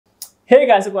Hey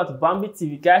guys, welcome to Bambi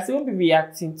TV. Guys, we'll be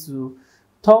reacting to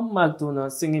Tom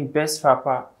Macdonald singing Best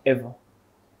Rapper Ever.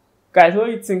 Guys, what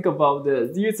do you think about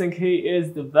this? Do you think he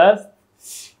is the best?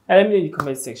 Let me know in the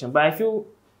comment section. But I feel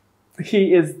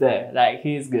he is there. Like,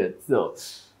 he is good. So,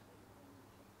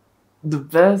 the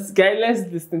best. Guys, let's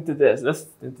listen to this.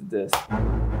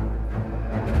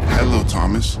 Hello,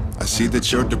 Thomas. I see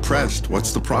that you're depressed.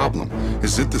 What's the problem?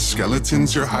 Is it the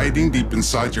skeletons you're hiding deep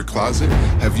inside your closet?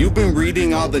 Have you been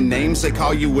reading all the names they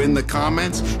call you in the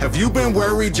comments? Have you been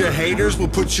worried your haters will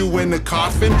put you in the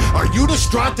coffin? Are you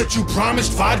distraught that you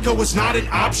promised vodka was not an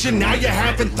option? Now you're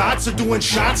having thoughts of doing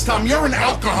shots? Tom, you're an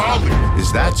alcoholic.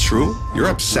 Is that true? You're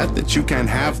upset that you can't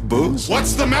have booze?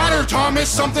 What's the matter, Thomas?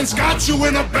 Something's got you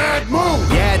in a bad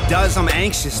mood. Yeah, it does. I'm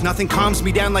anxious. Nothing calms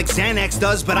me down like Xanax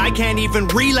does, but I can't even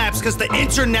relapse because the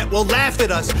internet will laugh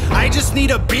at us. I just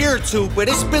need a beer or two, but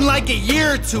it's been like a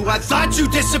year or two. I thought you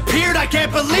disappeared. I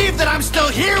can't believe that I'm still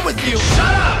here with you.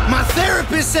 Shut up! My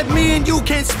therapist said me and you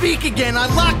can't speak again. I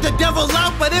locked the devil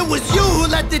out, but it was you who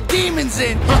let the demons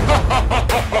in.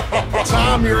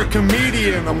 Tom, you're a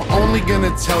comedian. I'm only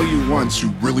gonna tell you once. You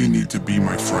really need to be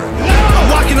my friend. No! I'm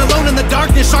walking alone in the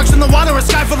darkness, sharks in the water, a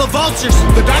sky full of vultures.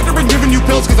 The doctor been giving you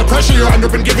pills because the pressure you're under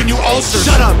been giving you ulcers.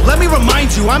 Shut up, let me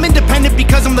remind you, I'm independent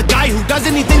because I'm the guy who does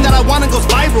anything that I want and goes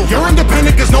viral. You're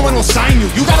independent because no one will sign you.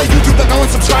 You got a YouTube that no one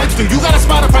subscribes to. You got a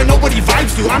Spotify nobody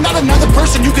vibes to. I'm not another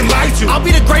person you can lie to. I'll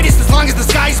be the greatest as long as the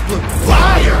sky's blue.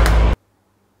 Liar!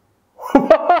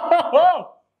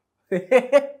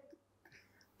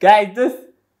 Guys,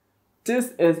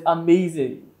 this is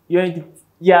amazing. You're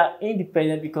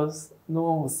independent because no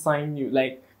one will sign you.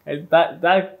 Like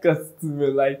that gets to me.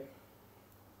 Like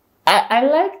I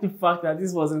like the fact that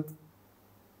this wasn't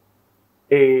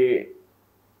a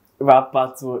rap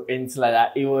battle, anything like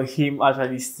that. It was him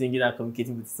actually singing and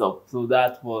communicating with himself. So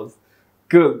that was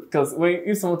good, because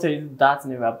if someone tells you that's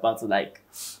in a rap battle, like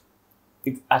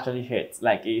it actually hits.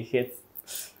 Like it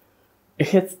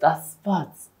hits that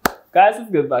spot. Guys,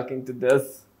 let's get back into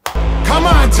this. Come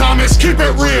on, Thomas, keep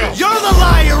it real. You're the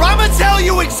liar. I'ma tell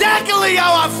you exactly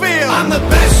how I feel. I'm the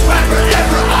best rapper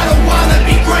ever. I don't wanna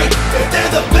be great. If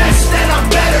they're the best, then I'm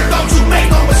better. Don't you make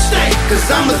no mistake. Cause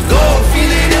I'm the gold, feel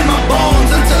it in my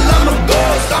bones until I'm a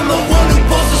ghost. I'm the one who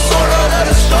pulls the sword out of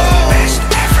the stone. Best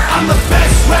ever. I'm the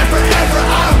best rapper ever.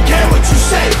 I don't care what you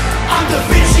say. I'm Da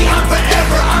Vinci, I'm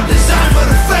forever. I'm designed for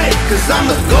the fame. Cause I'm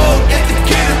the gold, get the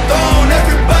kid a throne.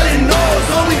 Everybody knows.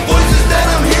 Only voices that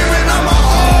I'm hearing are my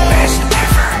own. Best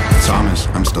ever. Thomas,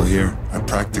 I'm still here. I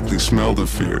practically smell the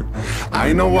fear.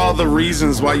 I know all the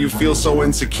reasons why you feel so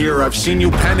insecure. I've seen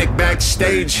you panic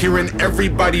backstage, hearing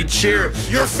everybody cheer.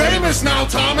 You're famous now,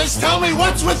 Thomas. Tell me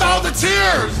what's with all the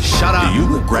tears. Shut up. Do you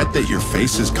regret that your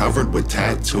face is covered with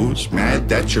tattoos? Mad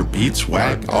that your beats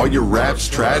whack? All your raps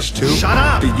trash too? Shut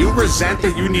up. Do you resent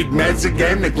that you need meds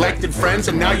again? Neglected friends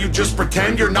and now you just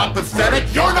pretend you're not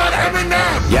pathetic? You're not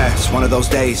Eminem. Yeah, it's one of those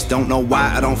days. Don't know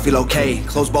why I don't feel okay.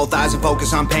 Close both eyes and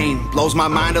focus on pain. Blows my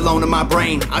mind alone in my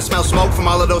brain. I smell smoke from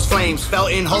all of those flames. Fell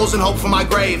in holes and hope for my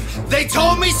grave. They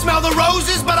told me smell the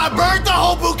roses, but I burned the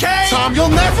whole bouquet. Tom, you'll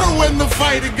never win the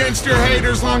fight against your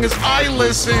haters long as I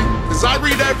listen. Cause I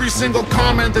read every single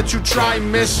comment that you try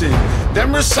missing.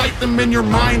 Then recite them in your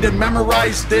mind and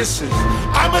memorize disses.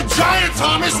 I'm a giant,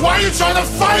 Thomas. Why are you trying to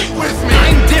fight with me?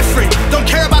 I'm different. Don't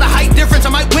care about a height difference.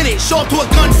 I might win it. Show up to a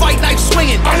gunfight, knife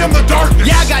swinging. I am the darkness.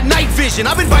 Yeah, I got night vision.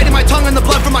 I've been biting my tongue and the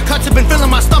blood from my cuts have been filling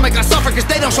my stomach. I suffer cause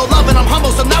they don't show love and I'm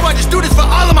humble. So now I just do this for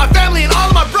all of my family and all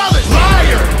of my brothers.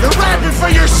 Liar! You're rapping for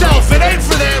yourself. It ain't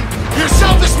for them. Your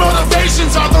selfish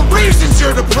motivations are the reasons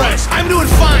you're depressed. I'm doing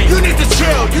fine. You need to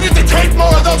chill. You need to take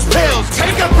more of those pills.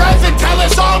 Take a breath and tell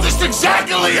us all just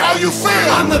exactly how you feel.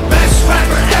 I'm the best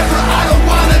rapper ever. I don't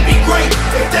wanna be great.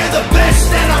 If they're the best,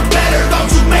 then I'm better.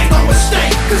 Don't you make no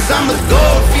mistake. Cause I'm the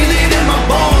gold, feel it in my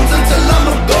bones until I'm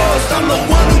a ghost. I'm the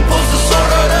one who pulls the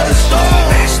sword out of the stone.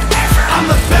 Best ever. I'm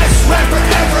the best rapper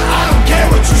ever. I don't care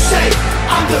what you say.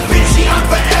 I'm Da Vinci, I'm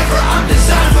forever. I'm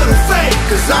designed for the fame.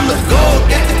 Cause I'm the gold,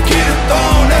 get the kid a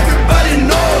throne. Everybody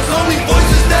knows. Only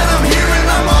voices that I'm hearing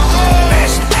are my own.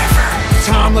 Best ever.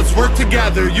 Tom, let's work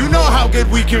together. You know how good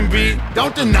we can be.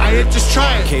 Don't deny it, just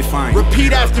try it. Okay, fine.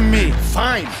 Repeat after me.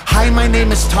 Fine. Hi, my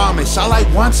name is Thomas. All I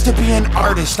want's to be an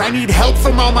artist. I need help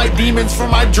from all my demons for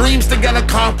my dreams to get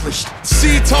accomplished.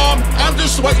 See, Tom, I'm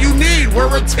just what you need.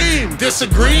 We're a team.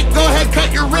 Disagree? Go ahead,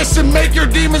 cut your wrists and make your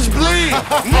demons bleed.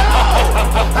 No!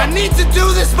 I need to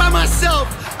do this by myself.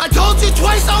 I told you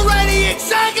twice already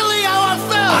exactly how I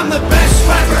felt. I'm the best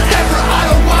rapper ever. I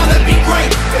don't wanna be great.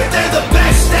 If they're the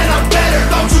best, then I'm better.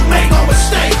 Don't you make no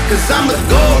mistake. Cause I'm the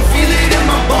gold, feel it in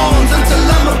my bones until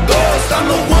I'm a ghost. I'm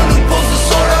the one who pulls the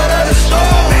sword out of the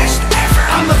stone. Best ever.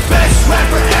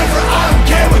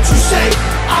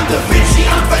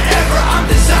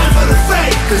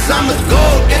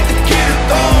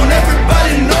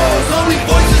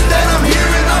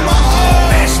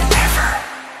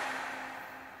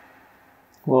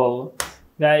 Well,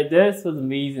 guys, this was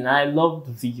amazing. I love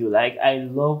the video. Like, I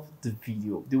love the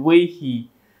video. The way he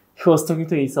was talking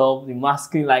to himself, the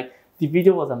masking, like, the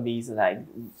video was amazing. Like,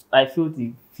 I feel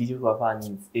the videographer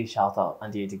needs a shout out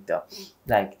and the editor.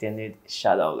 Like, they need a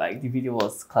shout out. Like, the video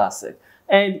was classic.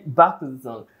 And back to the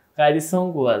song. Like, the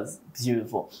song was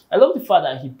beautiful. I love the fact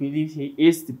that he believes he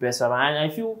is the best rapper.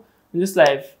 And I feel in this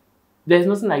life, there's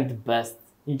nothing like the best.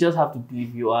 You just have to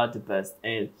believe you are the best.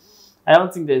 And I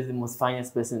don't think there's the most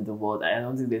finest person in the world. I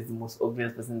don't think there's the most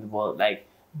obvious person in the world. Like,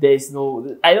 there's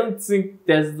no... I don't think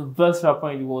there's the best rapper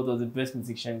in the world or the best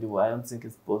musician in the world. I don't think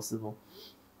it's possible.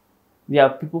 There are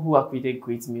people who have created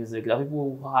great music. There are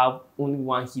people who have only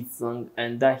one hit song,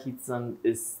 and that hit song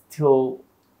is still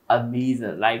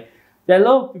amazing. Like, there are a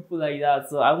lot of people like that.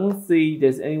 So I won't say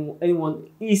there's anyone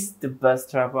is the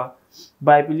best rapper,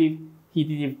 but I believe he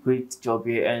did a great job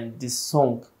here. And this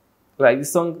song, like, the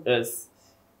song is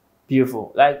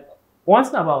beautiful. Like, one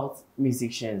thing about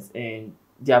musicians and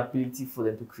the ability for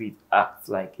them to create acts,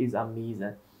 like, is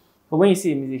amazing. But when you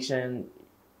see a musician,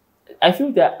 I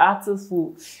feel there are artists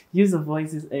who use the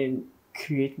voices and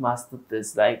create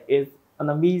masterpieces. Like, it's an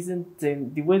amazing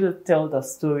thing. The way to tell the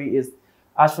story is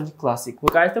actually classic.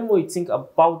 Well, guys, tell me what you think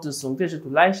about this song. Please sure to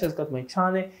like, share, subscribe to my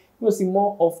channel. You will see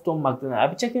more of Tom Macdonald. I'll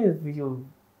be checking this video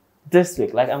this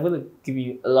week. Like, I'm gonna give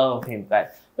you a lot of him,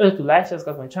 guys. Please sure to like, share,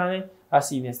 subscribe to my channel. I'll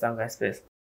see you next time, guys. Peace.